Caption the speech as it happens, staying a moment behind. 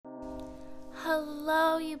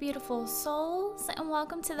Hello, you beautiful souls, and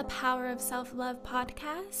welcome to the Power of Self-Love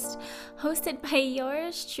podcast, hosted by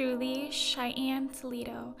yours truly, Cheyenne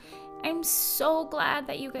Toledo. I'm so glad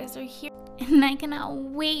that you guys are here, and I cannot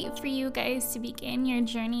wait for you guys to begin your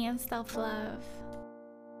journey of self-love.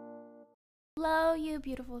 Hello, you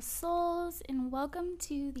beautiful souls, and welcome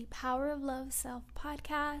to the Power of Love Self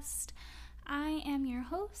podcast. I am your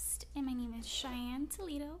host, and my name is Cheyenne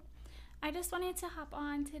Toledo. I just wanted to hop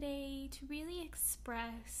on today to really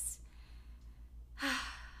express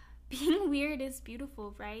being weird is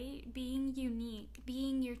beautiful, right? Being unique,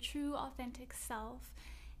 being your true, authentic self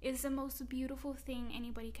is the most beautiful thing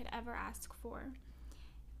anybody could ever ask for.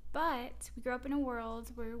 But we grew up in a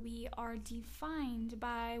world where we are defined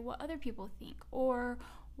by what other people think, or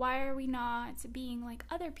why are we not being like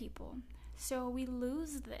other people? So we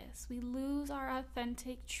lose this. We lose our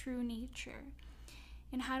authentic, true nature.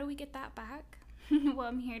 And how do we get that back? Well,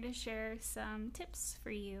 I'm here to share some tips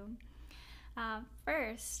for you.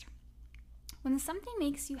 First, when something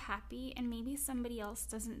makes you happy and maybe somebody else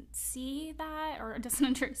doesn't see that or doesn't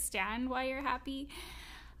understand why you're happy,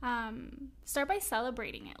 start by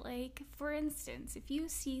celebrating it. Like, for instance, if you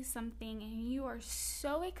see something and you are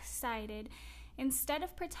so excited, instead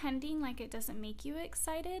of pretending like it doesn't make you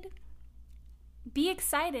excited, be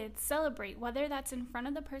excited, celebrate, whether that's in front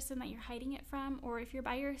of the person that you're hiding it from or if you're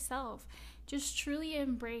by yourself. Just truly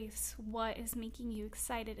embrace what is making you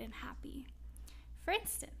excited and happy. For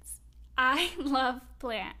instance, I love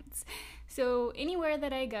plants. So anywhere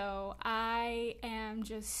that I go, I am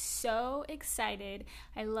just so excited.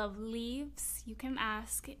 I love leaves. You can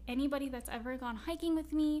ask anybody that's ever gone hiking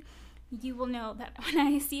with me. You will know that when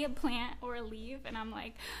I see a plant or a leaf and I'm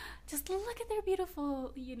like, just look at their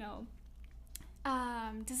beautiful,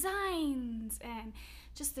 designs and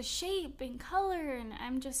just the shape and color, and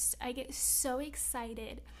I get so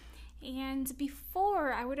excited. And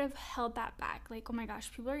before, I would have held that back, like, oh my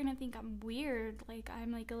gosh, people are gonna think I'm weird, like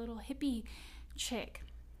I'm like a little hippie chick.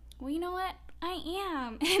 Well, you know what? I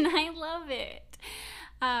am, and I love it.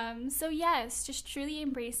 So yes, just truly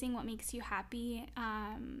embracing what makes you happy,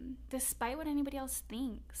 despite what anybody else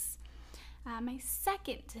thinks. My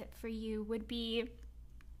second tip for you would be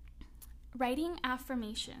writing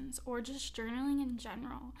affirmations or just journaling in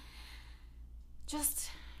general. Just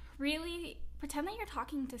really pretend that you're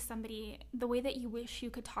talking to somebody the way that you wish you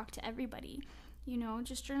could talk to everybody.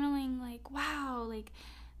 Just journaling like, wow, like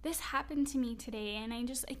this happened to me today and I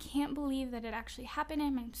can't believe that it actually happened,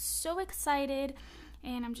 and I'm so excited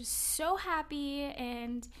and I'm just so happy,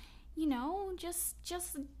 and just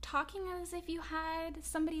talking as if you had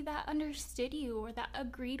somebody that understood you or that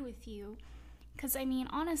agreed with you. Because,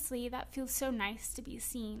 honestly, that feels so nice to be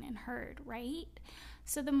seen and heard, right?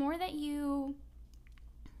 So the more that you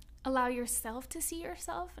allow yourself to see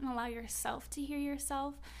yourself and allow yourself to hear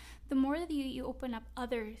yourself, the more that you open up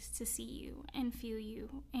others to see you and feel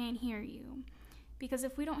you and hear you. Because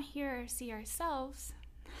if we don't hear or see ourselves,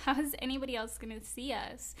 how is anybody else going to see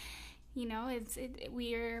us?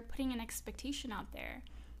 We're putting an expectation out there,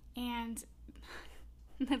 and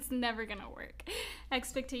that's never gonna work.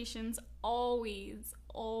 Expectations always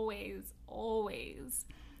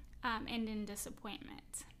end in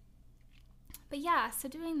disappointment. But yeah, so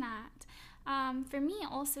doing that. For me,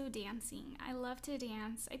 also dancing. I love to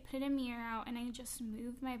dance. I put a mirror out and I just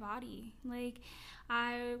move my body. Like,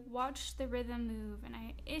 I watch the rhythm move, and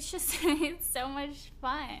it's so much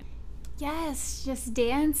fun. Yes, just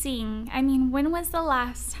dancing. When was the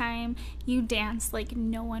last time you danced like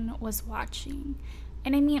no one was watching?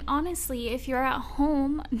 And honestly, if you're at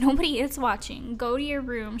home, nobody is watching. Go to your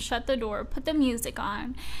room, shut the door, put the music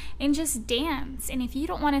on, and just dance. And if you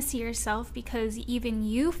don't want to see yourself because even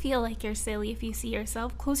you feel like you're silly if you see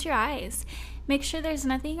yourself, close your eyes. Make sure there's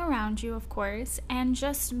nothing around you, of course, and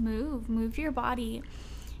just move your body.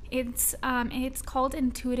 It's called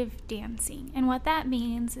intuitive dancing. And what that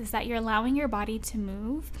means is that you're allowing your body to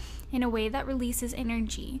move in a way that releases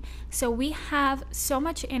energy. So we have so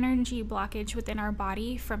much energy blockage within our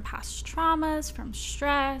body from past traumas, from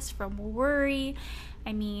stress, from worry,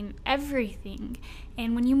 everything.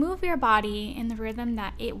 And when you move your body in the rhythm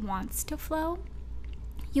that it wants to flow,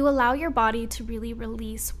 you allow your body to really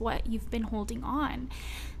release what you've been holding on.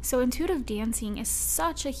 So intuitive dancing is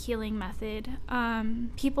such a healing method.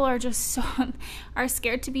 People are just are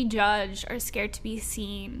scared to be judged, are scared to be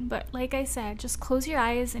seen. But like I said, just close your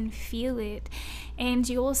eyes and feel it, and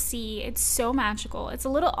you will see it's so magical. It's a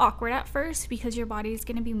little awkward at first because your body is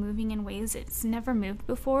going to be moving in ways it's never moved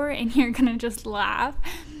before, and you're going to just laugh.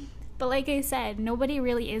 But like I said, nobody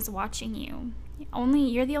really is watching you.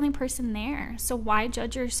 You're the only person there. So why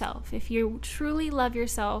judge yourself? If you truly love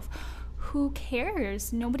yourself, who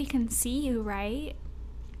cares? Nobody can see you, right?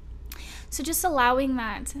 So just allowing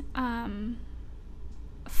that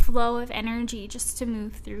flow of energy just to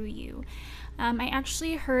move through you. I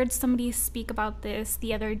actually heard somebody speak about this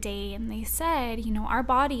the other day, and they said, our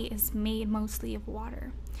body is made mostly of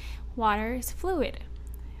water. Water is fluid.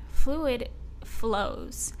 Fluid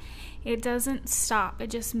flows. It doesn't stop,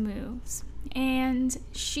 it just moves. And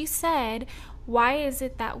she said, why is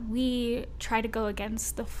it that we try to go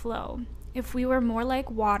against the flow? If we were more like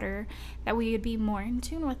water, that we would be more in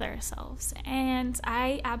tune with ourselves. And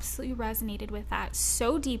I absolutely resonated with that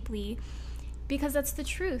so deeply, because that's the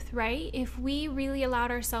truth, right? If we really allowed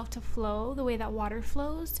ourselves to flow the way that water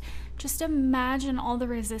flows, just imagine all the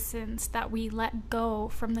resistance that we let go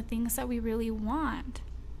from the things that we really want.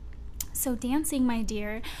 So dancing, my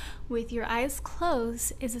dear, with your eyes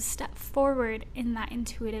closed is a step forward in that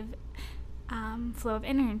intuitive flow of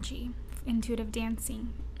energy, intuitive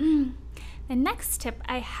dancing. The next tip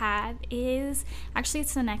I had is, actually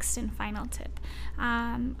it's the next and final tip.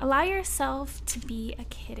 Allow yourself to be a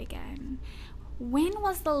kid again. When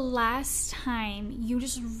was the last time you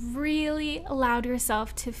just really allowed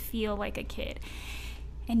yourself to feel like a kid?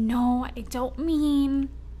 And no, I don't mean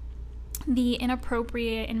the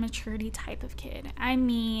inappropriate immaturity type of kid. I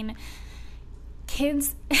mean,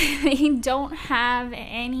 kids, they don't have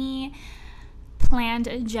any planned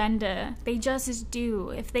agenda. They just do.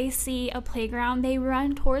 If they see a playground, they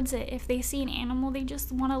run towards it. If they see an animal, they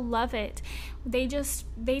just want to love it. They just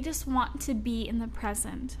want to be in the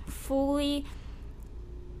present, fully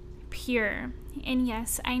pure. And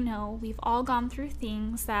yes, I know we've all gone through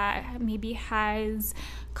things that maybe has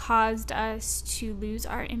caused us to lose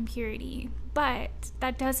our impurity, but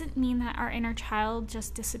that doesn't mean that our inner child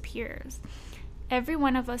just disappears. Every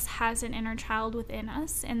one of us has an inner child within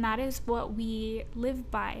us, and that is what we live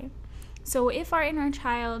by. So if our inner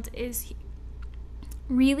child is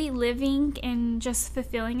really living and just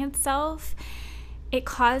fulfilling itself, it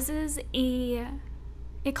causes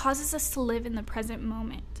us to live in the present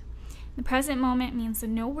moment. The present moment means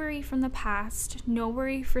no worry from the past, no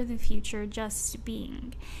worry for the future, just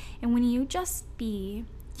being. And when you just be,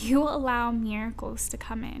 you allow miracles to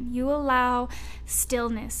come in. You allow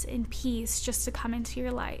stillness and peace just to come into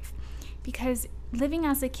your life. Because living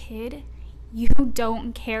as a kid, you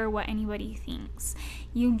don't care what anybody thinks.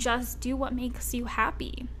 You just do what makes you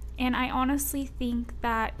happy. And I honestly think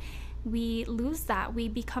that we lose that. We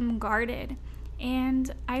become guarded.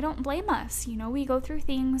 And I don't blame us. We go through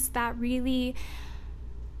things that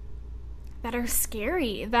are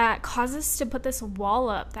scary, that cause us to put this wall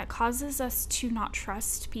up, that causes us to not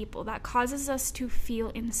trust people, that causes us to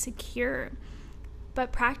feel insecure.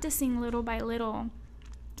 But practicing little by little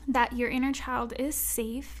that your inner child is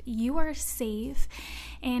safe, you are safe,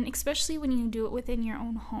 and especially when you do it within your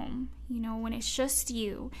own home, when it's just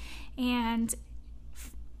you. And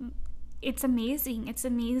it's amazing. It's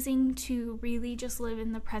amazing to really just live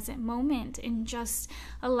in the present moment and just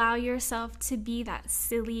allow yourself to be that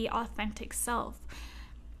silly, authentic self.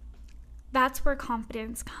 That's where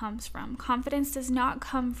confidence comes from. Confidence does not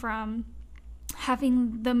come from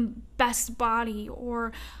having the best body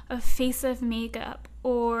or a face of makeup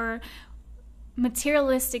or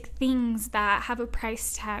materialistic things that have a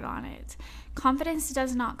price tag on it. Confidence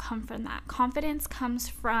does not come from that. Confidence comes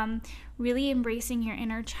from really embracing your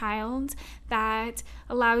inner child that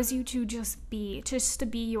allows you to just to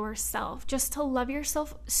be yourself, just to love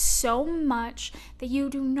yourself so much that you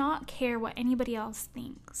do not care what anybody else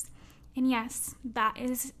thinks. And yes, that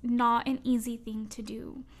is not an easy thing to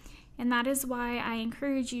do. And that is why I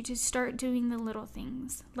encourage you to start doing the little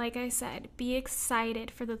things. Like I said, be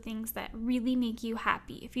excited for the things that really make you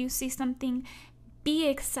happy. If you see something, be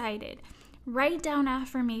excited. Write down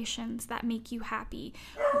affirmations that make you happy.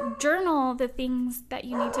 Journal the things that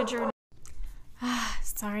you need to journal.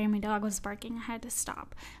 Sorry, my dog was barking. I had to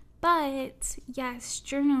stop. But yes,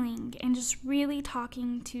 journaling and just really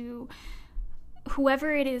talking to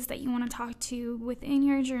whoever it is that you want to talk to within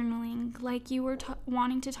your journaling, like you were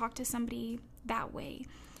wanting to talk to somebody that way.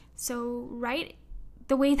 So write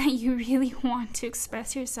the way that you really want to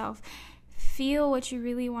express yourself. Feel what you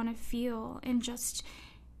really want to feel, and just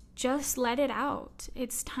let it out.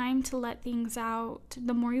 It's time to let things out.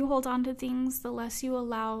 The more you hold on to things, the less you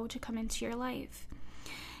allow to come into your life.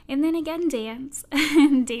 And then again, dance.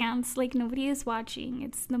 Dance like nobody is watching.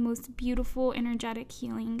 It's the most beautiful, energetic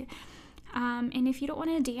healing. And if you don't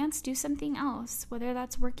want to dance, do something else, whether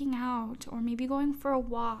that's working out or maybe going for a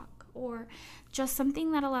walk or just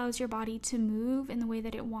something that allows your body to move in the way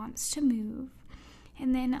that it wants to move.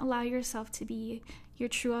 And then allow yourself to be your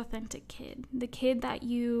true, authentic kid, the kid that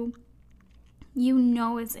you you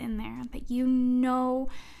know is in there, that you know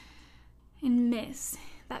and miss.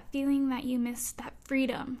 That feeling that you miss, that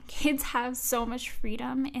freedom. Kids have so much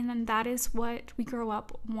freedom, and then that is what we grow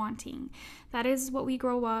up wanting. That is what we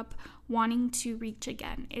grow up wanting to reach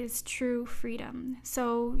again, is true freedom.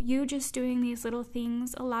 So you just doing these little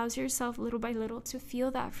things allows yourself little by little to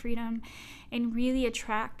feel that freedom and really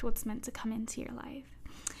attract what's meant to come into your life.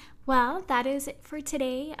 Well, that is it for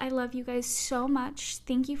today. I love you guys so much.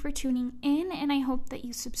 Thank you for tuning in, and I hope that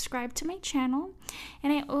you subscribe to my channel.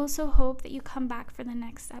 And I also hope that you come back for the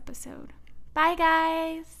next episode. Bye,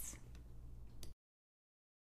 guys.